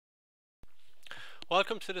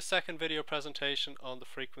Welcome to the second video presentation on the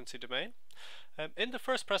frequency domain. In the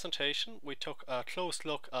first presentation we took a close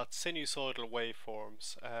look at sinusoidal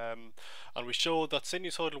waveforms and we showed that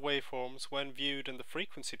sinusoidal waveforms when viewed in the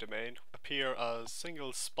frequency domain appear as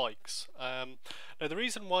single spikes. Now the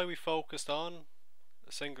reason why we focused on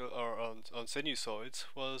on sinusoids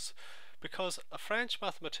was because a French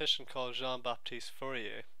mathematician called Jean-Baptiste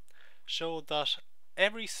Fourier showed that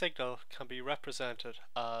every signal can be represented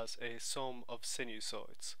as a sum of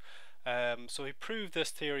sinusoids. So he proved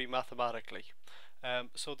this theory mathematically.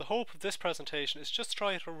 So the hope of this presentation is just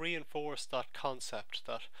try to reinforce that concept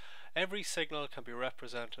that every signal can be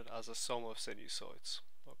represented as a sum of sinusoids.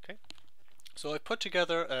 Okay. So I put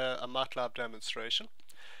together a MATLAB demonstration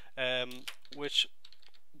which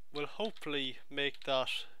will hopefully make that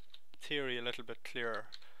theory a little bit clearer,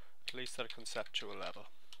 at least at a conceptual level.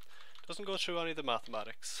 Doesn't go through any of the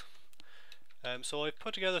mathematics. So I've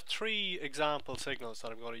put together three example signals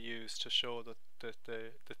that I'm going to use to show the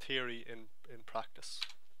theory in practice.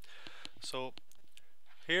 So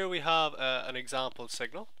here we have an example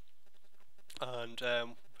signal, and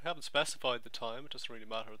we haven't specified the time. It doesn't really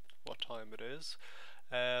matter what time it is,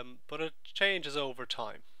 but it changes over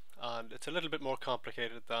time, and it's a little bit more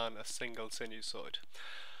complicated than a single sinusoid.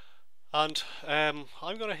 And I'm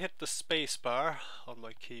going to hit the space bar on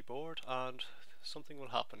my keyboard and something will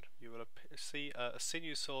happen. You will see a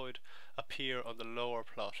sinusoid appear on the lower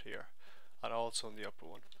plot here and also on the upper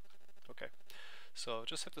one. Okay, so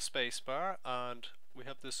just hit the space bar and we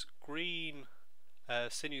have this green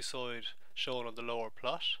sinusoid shown on the lower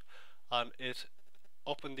plot, and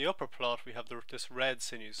up in the upper plot we have this red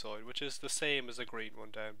sinusoid, which is the same as the green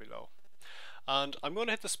one down below. And I'm going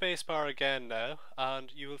to hit the space bar again now,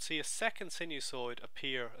 and you will see a second sinusoid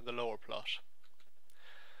appear in the lower plot.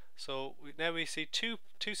 So now we see two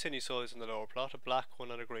sinusoids in the lower plot, a black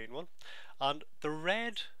one and a green one, and the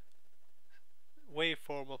red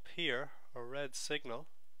waveform up here, or red signal,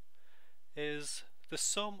 is the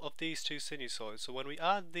sum of these two sinusoids. So when we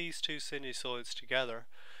add these two sinusoids together,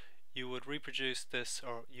 you would reproduce this,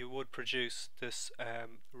 or you would produce this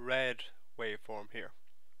red waveform here.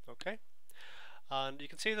 Okay? And you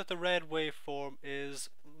can see that the red waveform is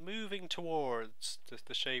moving towards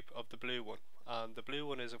the shape of the blue one, and the blue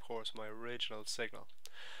one is of course my original signal.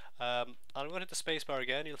 And I'm going to hit the spacebar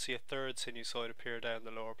again. You'll see a third sinusoid appear down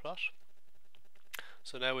the lower plot.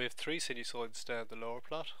 So now we have three sinusoids down the lower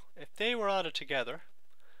plot. If they were added together,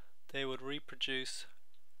 they would reproduce,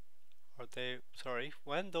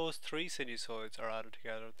 when those three sinusoids are added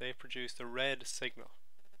together, they produce the red signal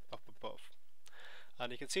up above.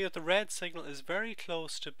 And you can see that the red signal is very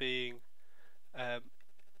close to being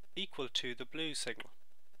equal to the blue signal.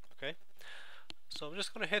 Okay, so I'm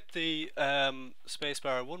just going to hit the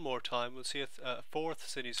spacebar one more time. We'll see a fourth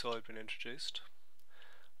sinusoid being introduced.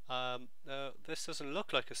 Now this doesn't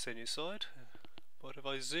look like a sinusoid, but if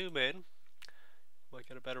I zoom in, you might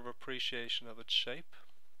get a better appreciation of its shape.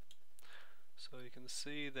 So you can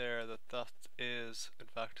see there that is in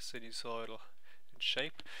fact sinusoidal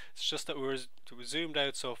shape. It's just that we're zoomed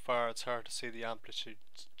out so far it's hard to see the amplitude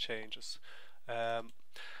changes.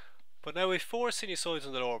 But now we have four sinusoids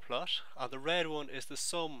in the lower plot, and the red one is the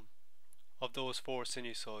sum of those four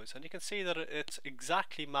sinusoids, and you can see that it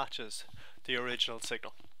exactly matches the original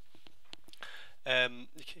signal. In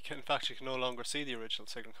fact, you can no longer see the original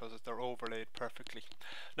signal because they're overlaid perfectly.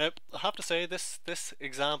 Now I have to say this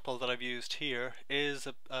example that I've used here is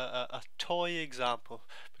a toy example,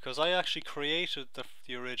 because I actually created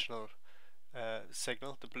the original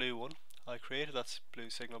signal, the blue one. I created that blue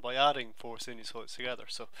signal by adding four sinusoids together,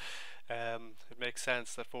 so it makes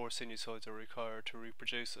sense that four sinusoids are required to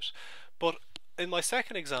reproduce it. But in my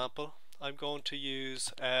second example I'm going to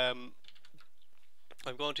use a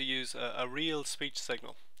real speech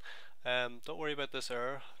signal. Don't worry about this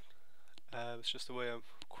error, it's just the way I'm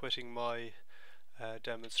quitting my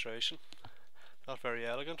demonstration. Not very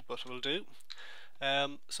elegant, but it will do.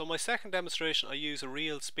 So my second demonstration, I use a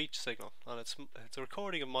real speech signal, and it's a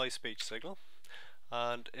recording of my speech signal,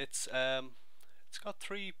 and it's got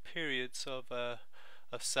 3 periods of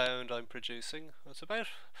sound I'm producing. It's about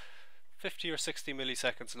 50 or 60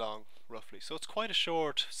 milliseconds long roughly, so it's quite a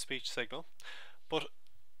short speech signal. But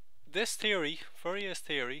this theory, Fourier's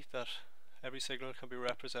theory, that every signal can be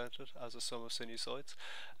represented as a sum of sinusoids,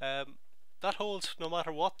 that holds no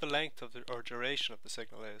matter what the length of or duration of the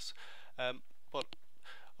signal is. But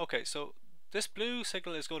okay, so this blue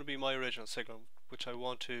signal is going to be my original signal, which I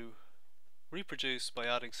want to reproduce by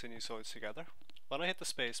adding sinusoids together. When I hit the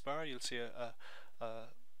spacebar, you'll see a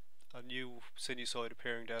new sinusoid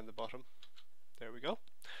appearing down the bottom. There we go.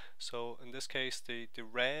 So in this case the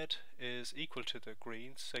red is equal to the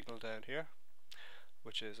green signal down here,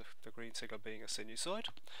 which is the green signal being a sinusoid.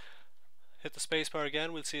 Hit the spacebar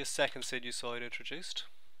again, we'll see a second sinusoid introduced.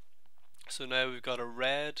 So now we've got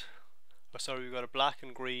we've got a black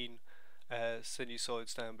and green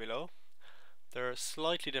sinusoids down below. They're a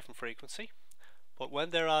slightly different frequency, but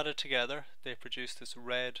when they're added together they produce this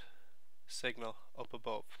red signal up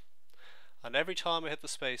above. And every time I hit the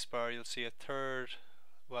spacebar you'll see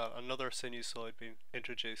another sinusoid being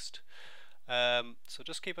introduced. So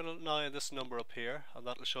just keep an eye on this number up here, and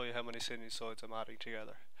that'll show you how many sinusoids I'm adding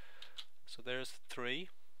together. So there's 3,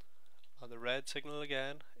 and the red signal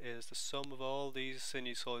again is the sum of all these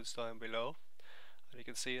sinusoids down below. And you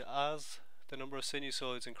can see as the number of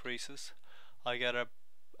sinusoids increases, I get a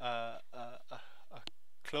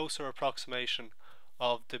closer approximation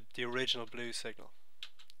of the original blue signal.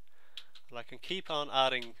 And I can keep on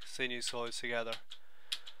adding sinusoids together,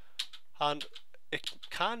 and it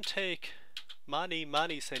can take many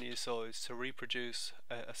sinusoids to reproduce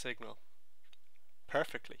a signal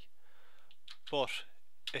perfectly, but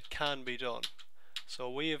it can be done. So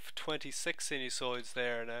we have 26 sinusoids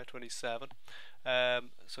there now, 27.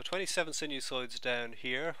 So 27 sinusoids down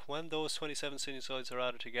here. When those 27 sinusoids are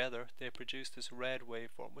added together, they produce this red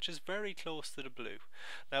waveform, which is very close to the blue.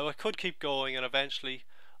 Now I could keep going and eventually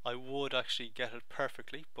I would actually get it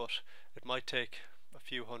perfectly, but it might take a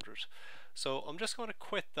few hundred. So I'm just going to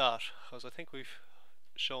quit that because I think we've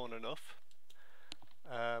shown enough.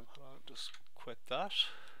 I'll just quit that,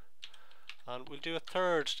 and we'll do a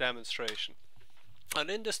third demonstration. And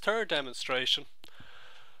in this third demonstration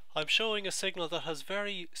I'm showing a signal that has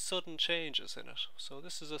very sudden changes in it. So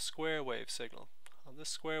this is a square wave signal, and this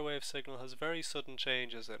square wave signal has very sudden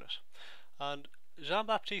changes in it. And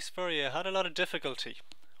Jean-Baptiste Fourier had a lot of difficulty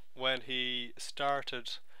when he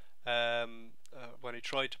started when he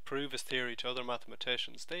tried to prove his theory to other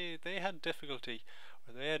mathematicians. They had difficulty,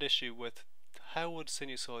 or they had issue with how would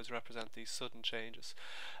sinusoids represent these sudden changes.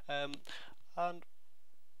 And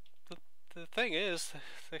the thing is,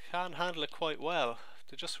 they can handle it quite well.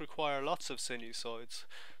 They just require lots of sinusoids.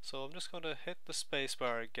 So I'm just going to hit the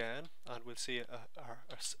spacebar again, and we'll see our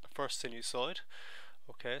first sinusoid.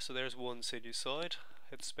 Okay, so there's one sinusoid.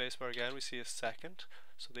 Hit the spacebar again, we see a second.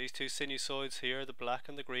 So these two sinusoids here, the black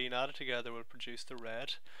and the green, added together will produce the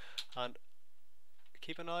red. And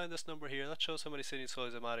keep an eye on this number here, that shows how many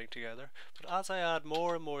sinusoids I'm adding together. But as I add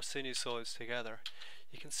more and more sinusoids together,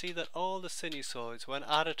 you can see that all the sinusoids, when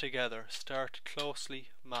added together, start to closely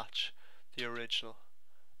match the original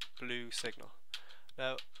blue signal.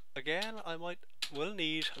 Now again, will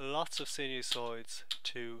need lots of sinusoids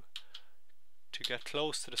to get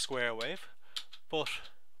close to the square wave, but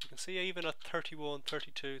you can see even at 31,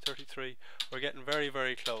 32, 33 we're getting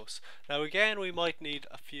very close. Now again, we might need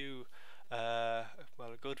a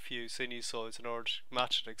good few sinusoids in order to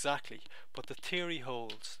match it exactly, but the theory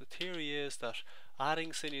holds. The theory is that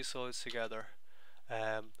adding sinusoids together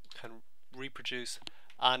can reproduce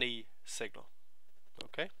any signal.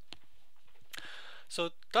 Okay, so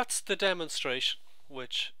that's the demonstration,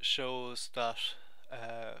 which shows that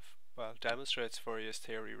demonstrates Fourier's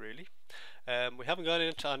theory really. We haven't gone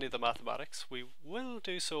into any of the mathematics. We will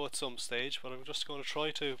do so at some stage, but I'm just going to try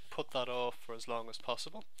to put that off for as long as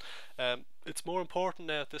possible. It's more important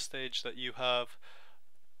now at this stage that you have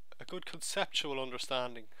a good conceptual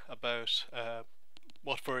understanding about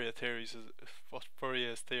what Fourier's theory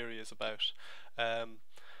is about,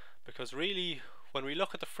 because really when we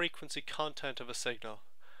look at the frequency content of a signal,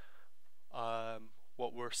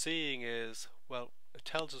 what we're seeing is, well, it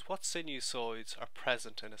tells us what sinusoids are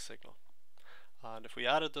present in a signal, and if we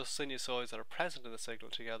added those sinusoids that are present in the signal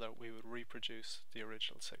together, we would reproduce the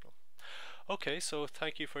original signal. Okay, so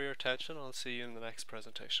thank you for your attention. I'll see you in the next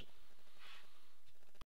presentation.